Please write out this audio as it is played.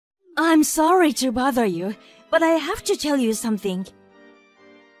I'm sorry to bother you, but I have to tell you something.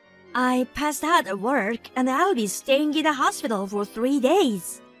 I passed out at work and I'll be staying in the hospital for 3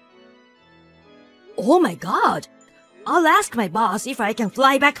 days. Oh my God! I'll ask my boss if I can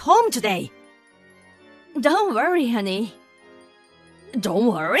fly back home today. Don't worry, honey. Don't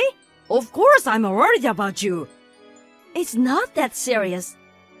worry? Of course I'm worried about you. It's not that serious.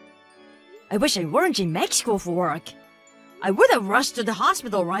 I wish I weren't in Mexico for work. I would have rushed to the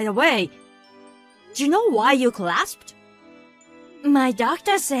hospital right away. Do you know why you collapsed? My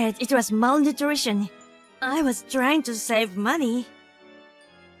doctor said it was malnutrition. I was trying to save money.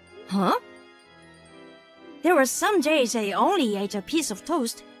 Huh? There were some days I only ate a piece of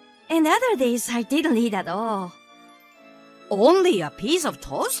toast, and other days I didn't eat at all. Only a piece of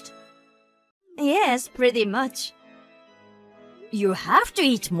toast? Yes, pretty much. You have to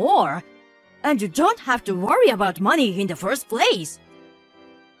eat more, and you don't have to worry about money in the first place.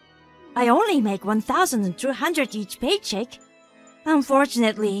 I only make 1,200 each paycheck.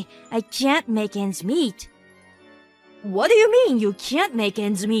 Unfortunately, I can't make ends meet. What do you mean you can't make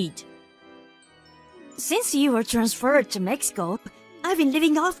ends meet? Since you were transferred to Mexico, I've been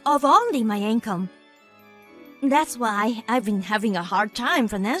living off of only my income. That's why I've been having a hard time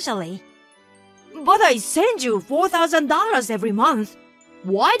financially. But I send you $4,000 every month.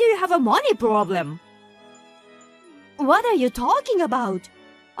 Why do you have a money problem? What are you talking about?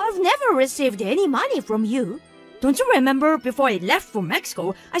 I've never received any money from you. Don't you remember before I left for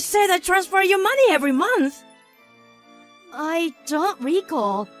Mexico, I said I'd transfer you money every month? I don't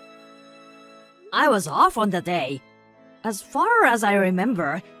recall. I was off on the day. As far as I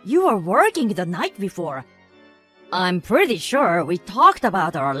remember, you were working the night before. I'm pretty sure we talked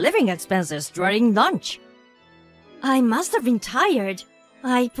about our living expenses during lunch. I must have been tired.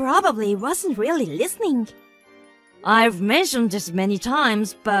 I probably wasn't really listening. I've mentioned this many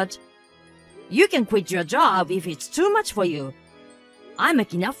times, but you can quit your job if it's too much for you. I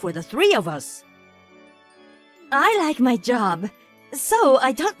make enough for the 3 of us. I like my job, so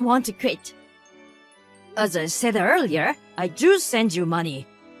I don't want to quit. As I said earlier, I do send you money.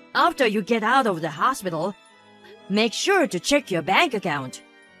 After you get out of the hospital, make sure to check your bank account.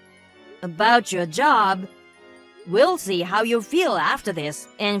 About your job, we'll see how you feel after this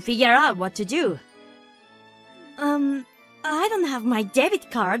and figure out what to do. I don't have my debit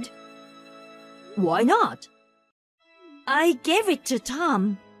card. Why not? I gave it to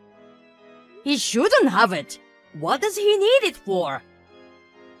Tom. He shouldn't have it. What does he need it for?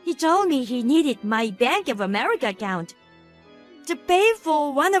 He told me he needed my Bank of America account to pay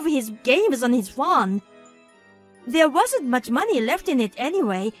for one of his games on his phone. There wasn't much money left in it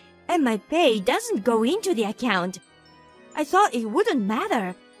anyway, and my pay doesn't go into the account. I thought it wouldn't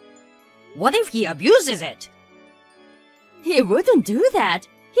matter. What if he abuses it? He wouldn't do that.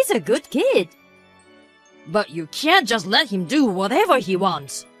 He's a good kid. But you can't just let him do whatever he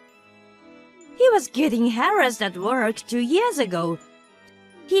wants. He was getting harassed at work 2 years ago.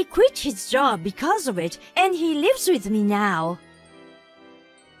 He quit his job because of it, and he lives with me now.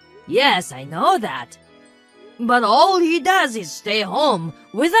 Yes, I know that. But all he does is stay home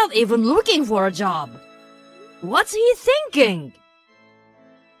without even looking for a job. What's he thinking?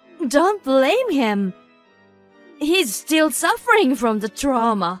 Don't blame him. He's still suffering from the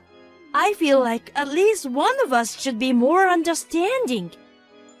trauma. I feel like at least one of us should be more understanding.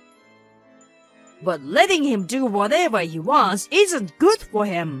 But letting him do whatever he wants isn't good for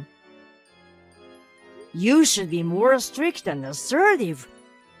him. You should be more strict and assertive.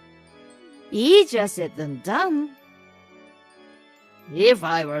 Easier said than done. If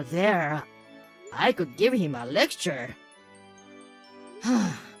I were there, I could give him a lecture.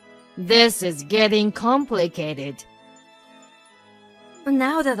 This is getting complicated.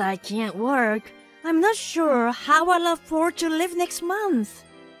 Now that I can't work, I'm not sure how I'll afford to live next month.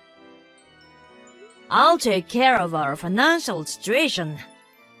 I'll take care of our financial situation.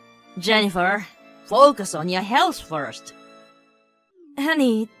 Jennifer, focus on your health first.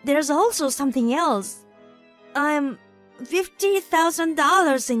 Honey, there's also something else. I'm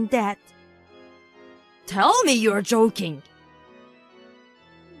 $50,000 in debt. Tell me you're joking.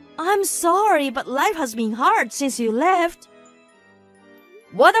 I'm sorry, but life has been hard since you left.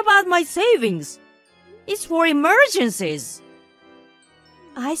 What about my savings? It's for emergencies.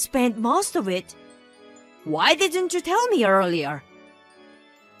 I spent most of it. Why didn't you tell me earlier?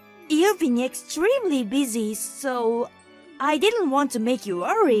 You've been extremely busy, so I didn't want to make you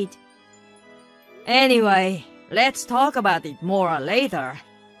worried. Anyway, let's talk about it more later.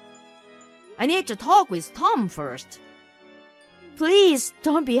 I need to talk with Tom first. Please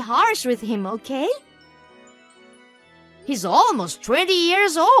don't be harsh with him, okay? He's almost 20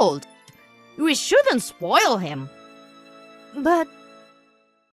 years old. We shouldn't spoil him. But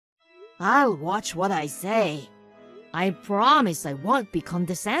I'll watch what I say. I promise I won't be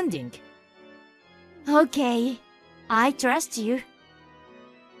condescending. okay, I trust you.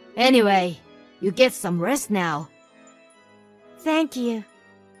 Anyway, you get some rest now. Thank you.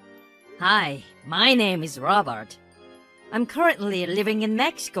 Hi, my name is Robert. I'm currently living in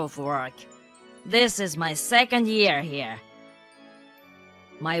Mexico for work. This is my second year here.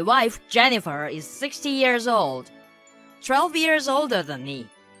 My wife, Jennifer, is 60 years old, 12 years older than me.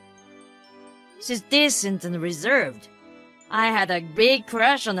 She's decent and reserved. I had a big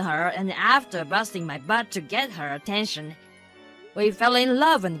crush on her, and after busting my butt to get her attention, we fell in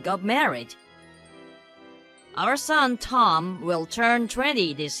love and got married. Our son, Tom, will turn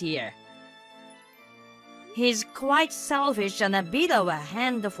 20 this year. He's quite selfish and a bit of a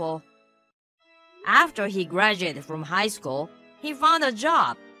handful. After he graduated from high school, he found a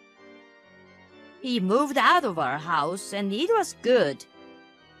job. He moved out of our house, and it was good.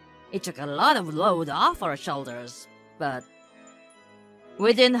 It took a lot of load off our shoulders, but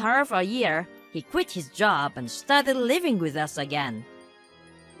within half a year, he quit his job and started living with us again.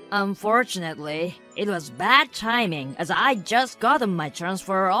 Unfortunately, it was bad timing as I just gotten my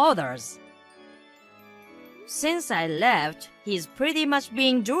transfer orders. Since I left, he's pretty much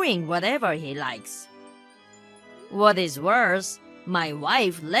been doing whatever he likes. What is worse, my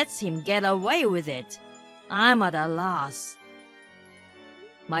wife lets him get away with it. I'm at a loss.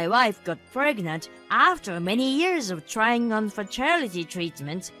 My wife got pregnant after many years of trying on fertility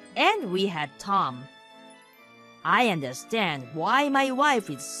treatment, and we had Tom. I understand why my wife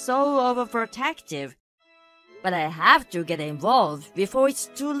is so overprotective, but I have to get involved before it's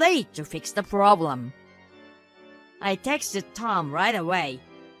too late to fix the problem. I texted Tom right away.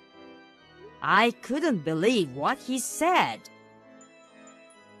 I couldn't believe what he said.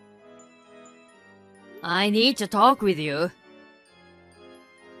 I need to talk with you.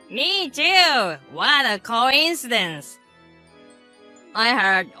 Me too! What a coincidence! I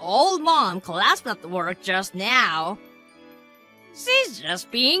heard old mom collapsed at work just now. She's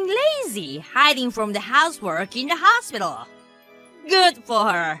just being lazy, hiding from the housework in the hospital. Good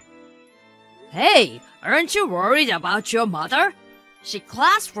for her. Hey, aren't you worried about your mother? She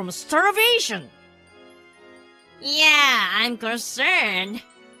collapsed from starvation. Yeah, I'm concerned.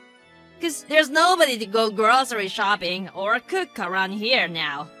 'Cause there's nobody to go grocery shopping or cook around here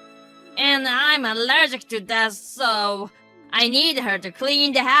now. And I'm allergic to dust, so I need her to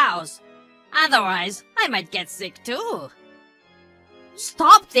clean the house. Otherwise, I might get sick too.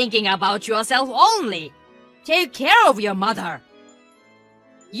 Stop thinking about yourself only. Take care of your mother.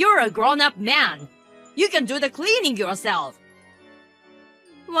 You're a grown-up man. You can do the cleaning yourself.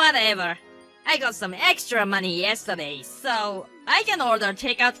 Whatever. I got some extra money yesterday, so I can order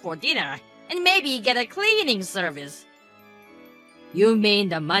takeout for dinner and maybe get a cleaning service. You mean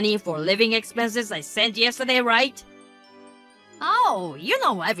the money for living expenses I sent yesterday, right? Oh, you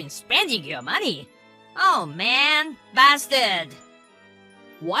know I've been spending your money. Oh man, bastard.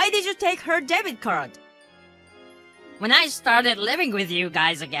 Why did you take her debit card? When I started living with you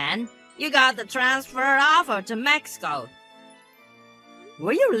guys again, you got the transfer offer to Mexico.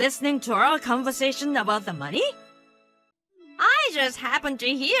 Were you listening to our conversation about the money? I just happened to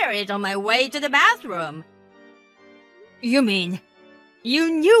hear it on my way to the bathroom. You mean,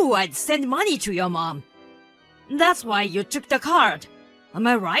 you knew I'd send money to your mom? That's why you took the card. Am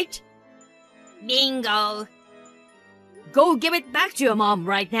I right? Bingo. Go give it back to your mom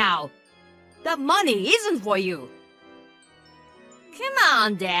right now. That money isn't for you. Come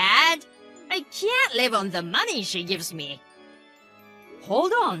on, Dad. I can't live on the money she gives me.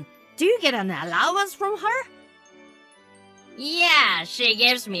 Hold on. Do you get an allowance from her? Yeah, she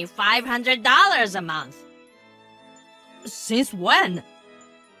gives me $500 a month. Since when?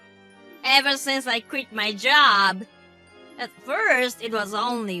 Ever since I quit my job. At first, it was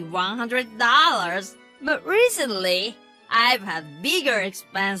only $100, but recently, I've had bigger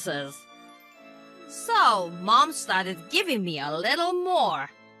expenses. So, Mom started giving me a little more.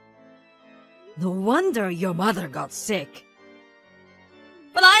 No wonder your mother got sick.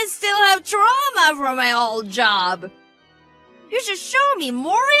 But I still have trauma from my old job. You should show me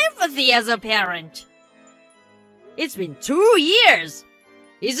more empathy as a parent. It's been 2 years.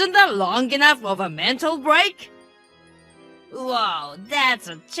 Isn't that long enough of a mental break? Wow, that's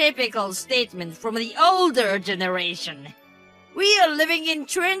a typical statement from the older generation. We are living in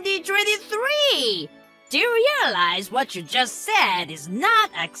 2023. Do you realize what you just said is not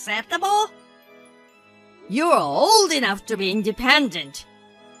acceptable? You're old enough to be independent.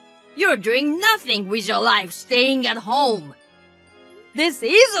 You're doing nothing with your life staying at home. This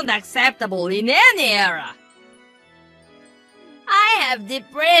isn't acceptable in any era. I have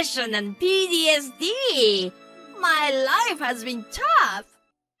depression and PTSD. My life has been tough.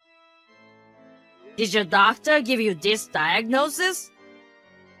 Did your doctor give you this diagnosis?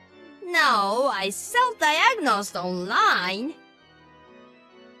 No, I self-diagnosed online.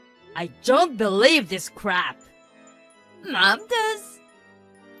 I don't believe this crap. Mom does.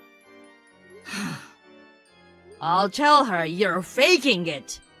 I'll tell her you're faking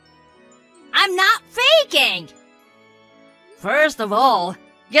it. I'm not faking! First of all,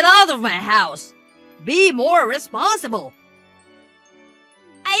 get out of my house. Be more responsible.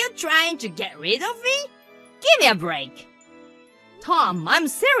 Are you trying to get rid of me? Give me a break. Tom, I'm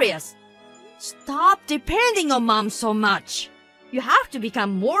serious. Stop depending on Mom so much. You have to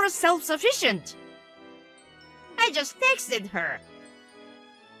become more self-sufficient. I just texted her.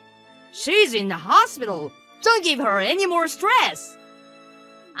 She's in the hospital. Don't give her any more stress.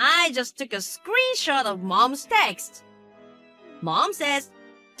 I just took a screenshot of Mom's text. Mom says,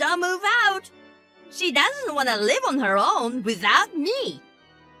 don't move out. She doesn't want to live on her own without me.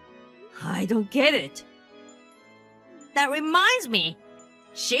 I don't get it. That reminds me.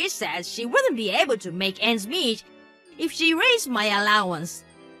 She said she wouldn't be able to make ends meet if she raised my allowance.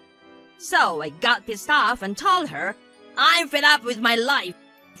 So I got pissed off and told her I'm fed up with my life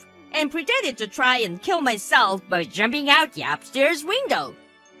and pretended to try and kill myself by jumping out the upstairs window.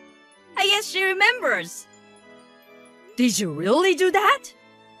 I guess she remembers. Did you really do that?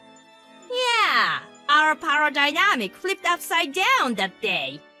 Yeah, our power dynamic flipped upside down that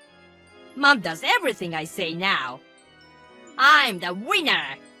day. Mom does everything I say now. I'm the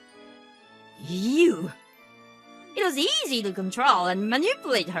winner. You. It was easy to control and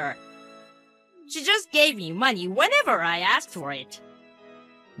manipulate her. She just gave me money whenever I asked for it.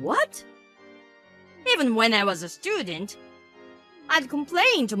 What? Even when I was a student, I'd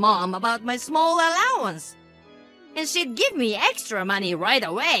complain to Mom about my small allowance, and she'd give me extra money right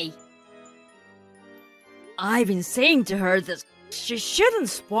away. I've been saying to her that she shouldn't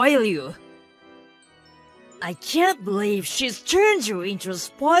spoil you. I can't believe she's turned you into a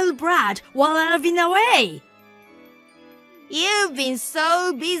spoiled brat while I've been away. You've been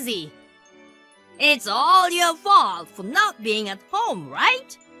so busy. It's all your fault for not being at home,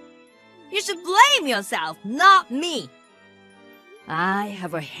 right? You should blame yourself, not me. I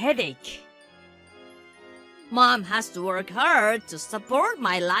have a headache. Mom has to work hard to support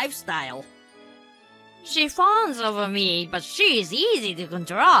my lifestyle. She fawns over me, but she's easy to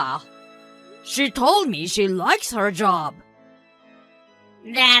control. She told me she likes her job.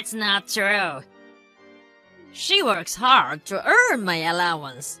 That's not true. She works hard to earn my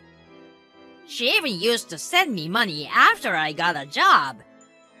allowance. She even used to send me money after I got a job.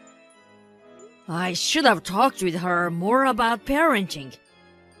 I should have talked with her more about parenting.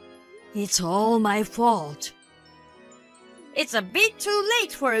 It's all my fault. It's a bit too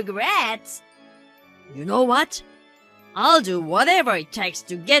late for regrets. You know what? I'll do whatever it takes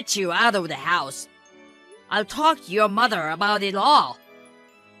to get you out of the house. I'll talk to your mother about it all.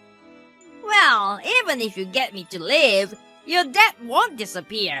 Well, even if you get me to live, your debt won't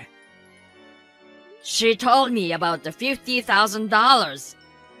disappear. She told me about the $50,000.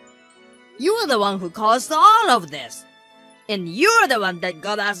 You're the one who caused all of this. And you're the one that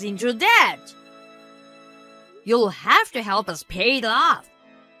got us into debt. You'll have to help us pay it off.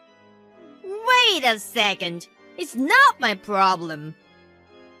 Wait a second. It's not my problem.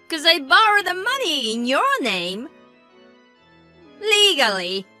 'Cause I borrowed the money in your name.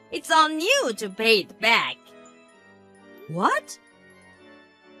 Legally, it's on you to pay it back. What?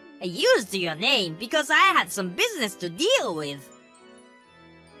 I used your name because I had some business to deal with.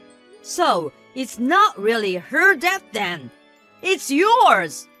 So, it's not really her debt then. It's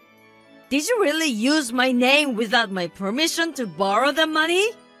yours. Did you really use my name without my permission to borrow the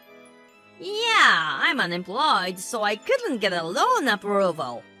money? Yeah, I'm unemployed, so I couldn't get a loan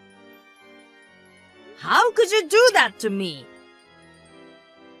approval. How could you do that to me?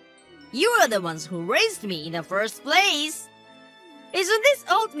 You are the ones who raised me in the first place. Isn't this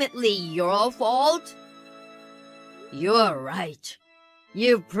ultimately your fault? You're right.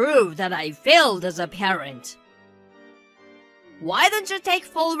 You proved that I failed as a parent. Why don't you take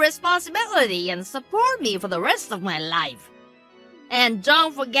full responsibility and support me for the rest of my life? And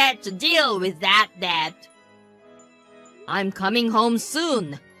don't forget to deal with that debt. I'm coming home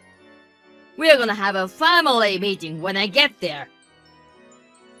soon. We're gonna have a family meeting when I get there.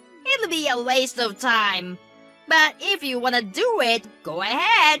 It'll be a waste of time. But if you wanna do it, go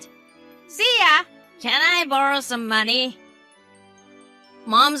ahead. See ya! Can I borrow some money?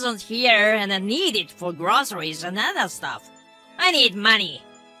 Mom's not here and I need it for groceries and other stuff. I need money.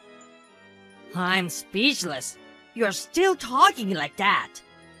 I'm speechless. You're still talking like that.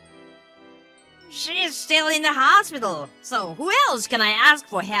 She's still in the hospital, so who else can I ask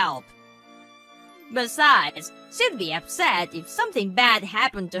for help? Besides, she'd be upset if something bad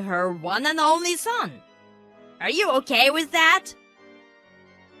happened to her one and only son. Are you okay with that?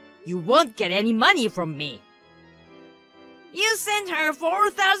 You won't get any money from me. You send her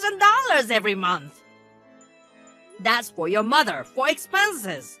 $4,000 every month. That's for your mother, for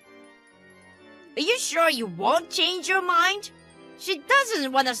expenses. Are you sure you won't change your mind? She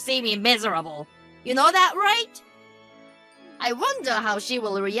doesn't want to see me miserable. You know that, right? I wonder how she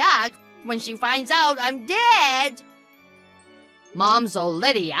will react when she finds out I'm dead. Mom's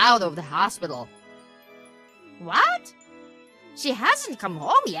already out of the hospital. What? She hasn't come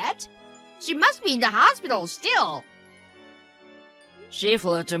home yet. She must be in the hospital still. She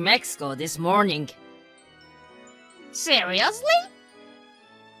flew to Mexico this morning. Seriously?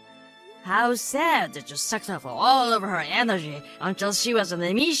 How sad that you sucked up all of her energy until she was an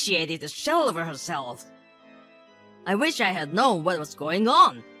emaciated shell of herself. I wish I had known what was going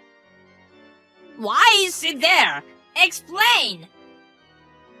on. Why sit there? Explain!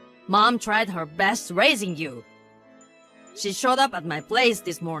 Mom tried her best raising you. She showed up at my place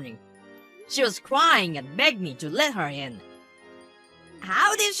this morning. She was crying and begged me to let her in.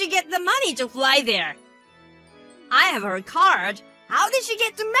 How did she get the money to fly there? I have her card. How did she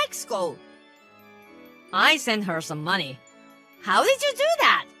get to Mexico? I sent her some money. How did you do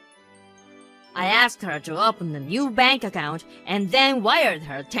that? I asked her to open a new bank account and then wired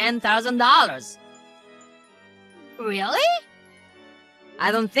her $10,000. Really?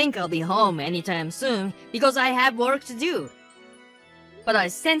 I don't think I'll be home anytime soon because I have work to do. But I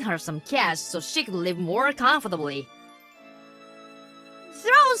sent her some cash so she could live more comfortably.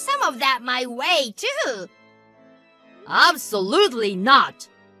 Throw some of that my way, too. Absolutely not.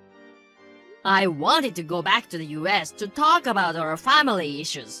 I wanted to go back to the US to talk about our family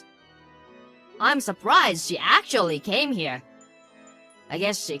issues. I'm surprised she actually came here. I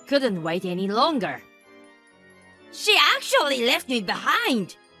guess she couldn't wait any longer. She actually left me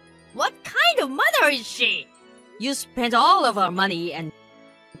behind. What kind of mother is she? You spent all of our money and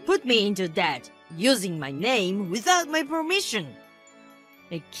put me into debt using my name without my permission.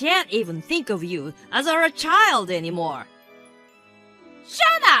 I can't even think of you as our child anymore.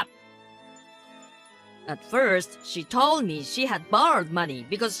 Shut up! At first, she told me she had borrowed money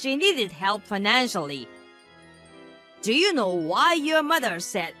because she needed help financially. Do you know why your mother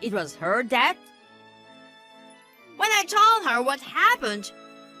said it was her debt? When I told her what happened,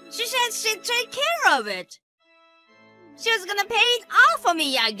 she said she'd take care of it. She was gonna pay it off for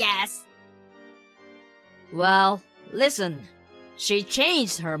me, I guess. Well, listen. She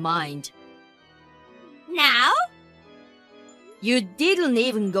changed her mind. Now? You didn't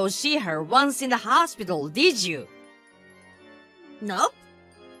even go see her once in the hospital, did you? Nope.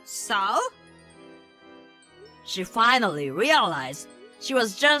 So? She finally realized she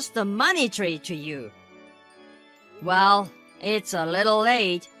was just a money tree to you. Well, it's a little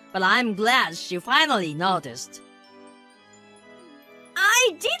late, but I'm glad she finally noticed.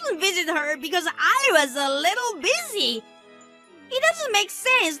 I didn't visit her because I was a little busy. It doesn't make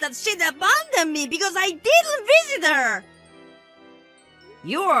sense that she'd abandon me because I didn't visit her.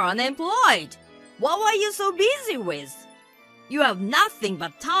 You are unemployed. What were you so busy with? You have nothing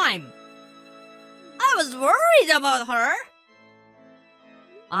but time. I was worried about her.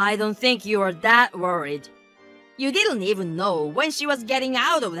 I don't think you were that worried. You didn't even know when she was getting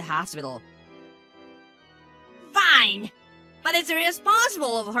out of the hospital. Fine, but it's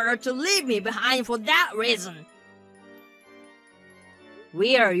irresponsible of her to leave me behind for that reason.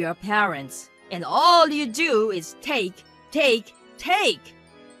 We are your parents, and all you do is take.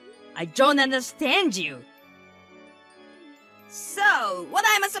 I don't understand you. So, what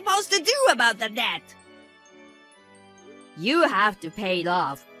am I supposed to do about the debt? You have to pay it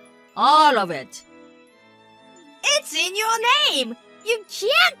off. All of it. It's in your name! You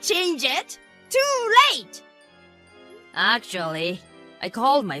can't change it! Too late! Actually, I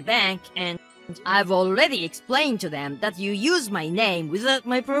called my bank and I've already explained to them that you used my name without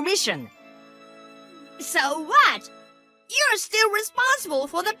my permission. So what? You're still responsible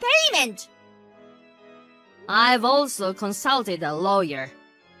for the payment! I've also consulted a lawyer.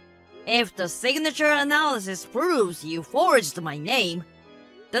 If the signature analysis proves you forged my name,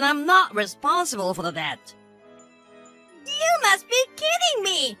 then I'm not responsible for the debt. You must be kidding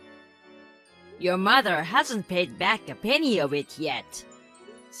me! Your mother hasn't paid back a penny of it yet.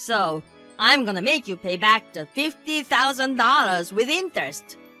 So, I'm gonna make you pay back the $50,000 with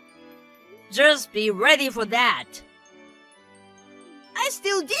interest. Just be ready for that. I'm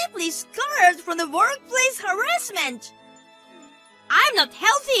still deeply scarred from the workplace harassment. I'm not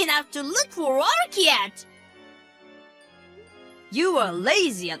healthy enough to look for work yet. You were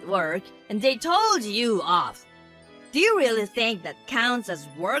lazy at work and they told you off. Do you really think that counts as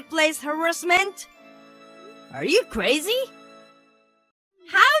workplace harassment? Are you crazy?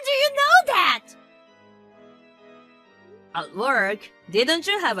 How do you know that? At work, didn't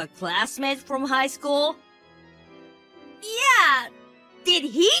you have a classmate from high school? Yeah. Did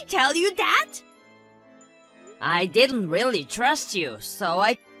he tell you that? I didn't really trust you, so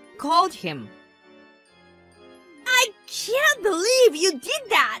I called him. I can't believe you did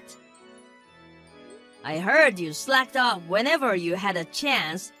that. I heard you slacked off whenever you had a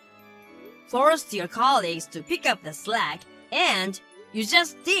chance, forced your colleagues to pick up the slack, and you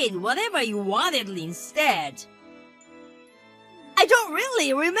just did whatever you wanted instead. I don't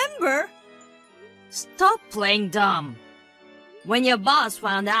really remember. Stop playing dumb. When your boss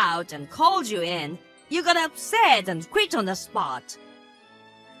found out and called you in, you got upset and quit on the spot.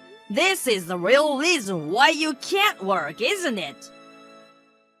 This is the real reason why you can't work, isn't it?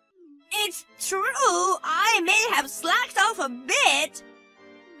 It's true, I may have slacked off a bit,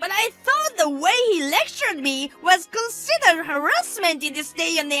 but I thought the way he lectured me was considered harassment in this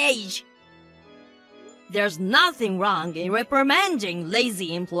day and age. There's nothing wrong in reprimanding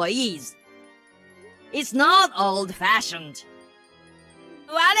lazy employees. It's not old-fashioned.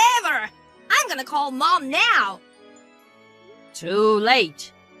 Whatever! I'm gonna call Mom now. Too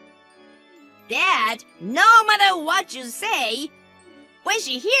late. Dad, no matter what you say, when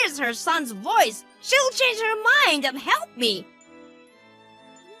she hears her son's voice, she'll change her mind and help me.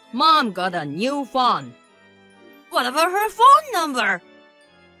 Mom got a new phone. What about her phone number?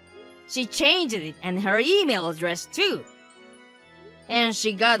 She changed it and her email address too. And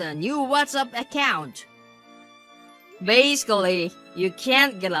she got a new WhatsApp account. Basically, you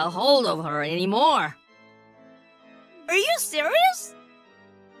can't get a hold of her anymore. Are you serious?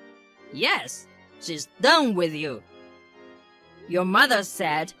 Yes, she's done with you. Your mother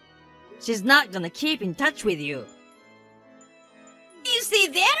said she's not gonna keep in touch with you. Is she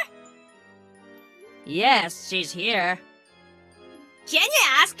there? Yes, she's here. Can you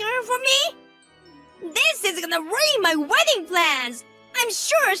ask her for me? This is gonna ruin my wedding plans. I'm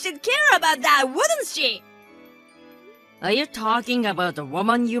sure she'd care about that, wouldn't she? Are you talking about the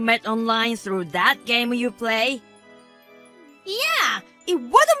woman you met online through that game you play? Yeah, it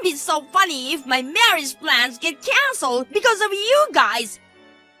wouldn't be so funny if my marriage plans get cancelled because of you guys.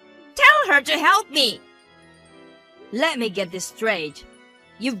 Tell her to help me. Let me get this straight.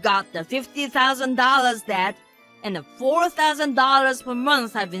 You've got the $50,000 debt and the $4,000 per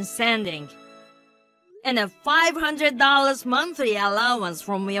month I've been sending, and a $500 monthly allowance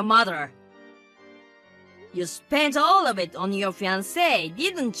from your mother. You spent all of it on your fiancé,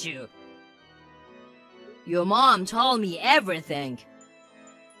 didn't you? Your mom told me everything.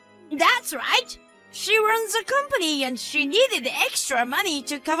 That's right. She runs a company and she needed extra money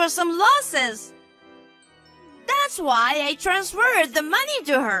to cover some losses. That's why I transferred the money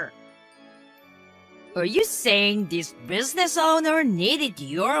to her. Are you saying this business owner needed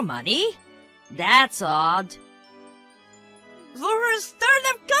your money? That's odd. For her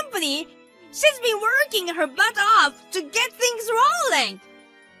startup company, she's been working her butt off to get things rolling.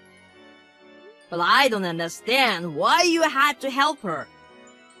 But I don't understand why you had to help her.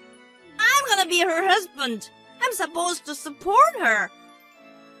 I'm gonna be her husband. I'm supposed to support her.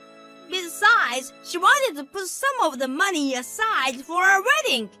 Besides, she wanted to put some of the money aside for our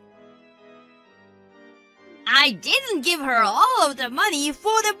wedding. I didn't give her all of the money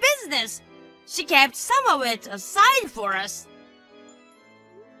for the business. She kept some of it aside for us.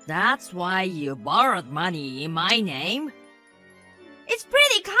 That's why you borrowed money in my name? It's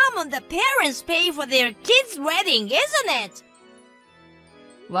pretty common that parents pay for their kids' wedding, isn't it?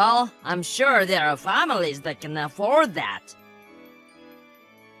 Well, I'm sure there are families that can afford that.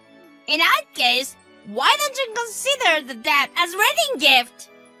 In that case, why don't you consider the debt as wedding gift?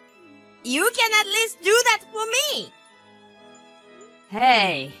 You can at least do that for me.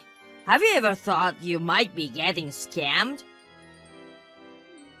 Hey, have you ever thought you might be getting scammed?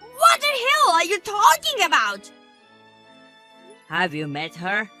 What the hell are you talking about? Have you met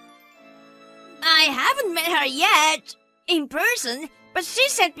her? I haven't met her yet, in person, but she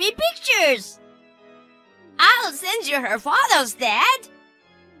sent me pictures. I'll send you her photos, Dad.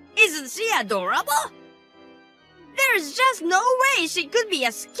 Isn't she adorable? There's just no way she could be a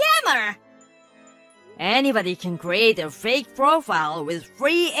scammer. Anybody can create a fake profile with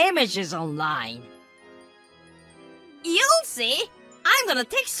free images online. You'll see. I'm gonna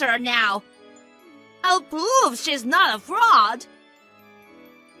text her now. I'll prove she's not a fraud.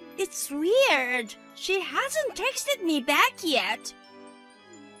 It's weird. She hasn't texted me back yet.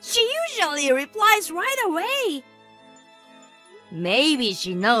 She usually replies right away. Maybe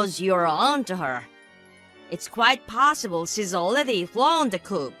she knows you're on to her. It's quite possible she's already flown the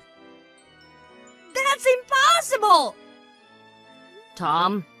coop. That's impossible!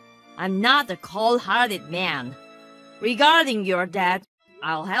 Tom, I'm not a cold-hearted man. Regarding your debt,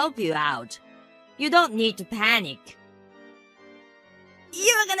 I'll help you out. You don't need to panic.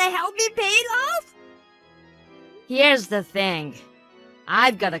 You're gonna help me pay it off? Here's the thing.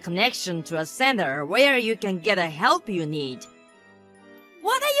 I've got a connection to a center where you can get the help you need.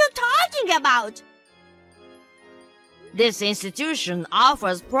 What are you talking about? This institution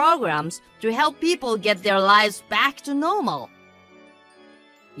offers programs to help people get their lives back to normal.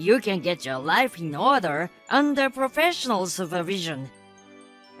 You can get your life in order under professional supervision.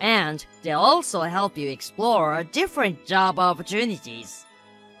 And they'll also help you explore different job opportunities.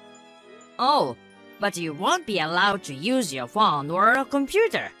 Oh, but you won't be allowed to use your phone or a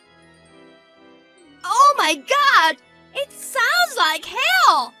computer. Oh my God! It sounds like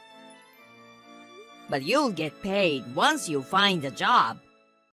hell! But you'll get paid once you find a job.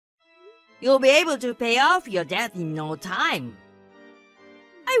 You'll be able to pay off your debt in no time.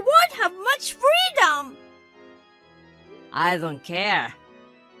 I won't have much freedom! I don't care.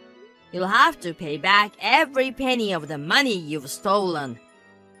 You'll have to pay back every penny of the money you've stolen.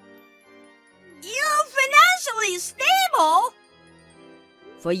 You're financially stable?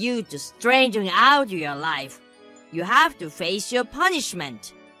 For you to straighten out your life, you have to face your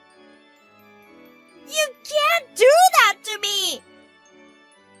punishment. You can't do that to me!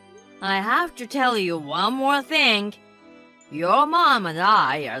 I have to tell you one more thing. Your mom and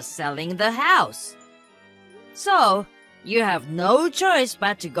I are selling the house. So, you have no choice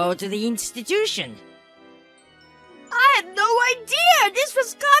but to go to the institution. I had no idea this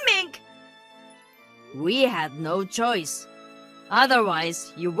was coming! We had no choice.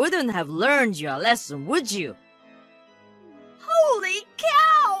 Otherwise, you wouldn't have learned your lesson, would you? Holy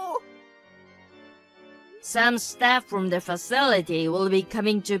cow! Some staff from the facility will be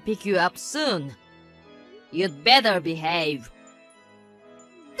coming to pick you up soon. You'd better behave.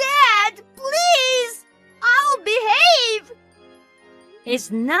 Dad, please! I'll behave!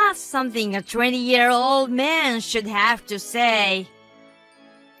 It's not something a 20-year-old man should have to say.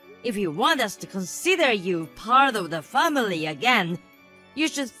 If you want us to consider you part of the family again, you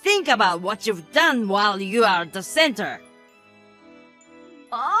should think about what you've done while you are at the center.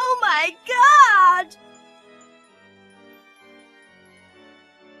 Oh my God!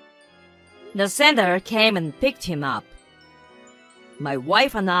 The center came and picked him up. My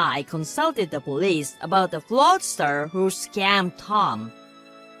wife and I consulted the police about the fraudster who scammed Tom.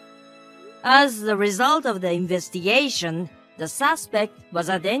 As the result of the investigation, the suspect was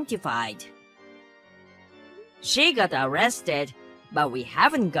identified. She got arrested, but we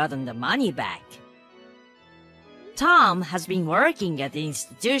haven't gotten the money back. Tom has been working at the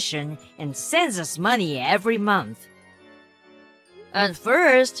institution and sends us money every month. At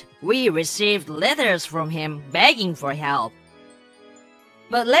first, we received letters from him begging for help.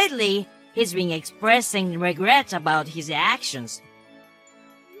 But lately, he's been expressing regret about his actions.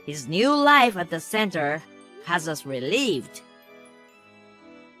 His new life at the center has us relieved.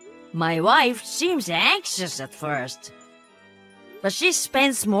 My wife seems anxious at first, but she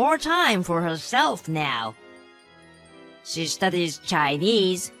spends more time for herself now. She studies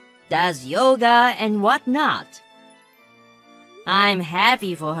Chinese, does yoga and whatnot. I'm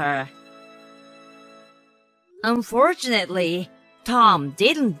happy for her. Unfortunately, Tom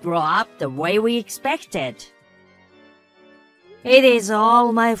didn't grow up the way we expected. It is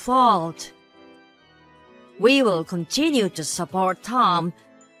all my fault. We will continue to support Tom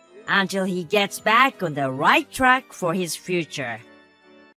until he gets back on the right track for his future.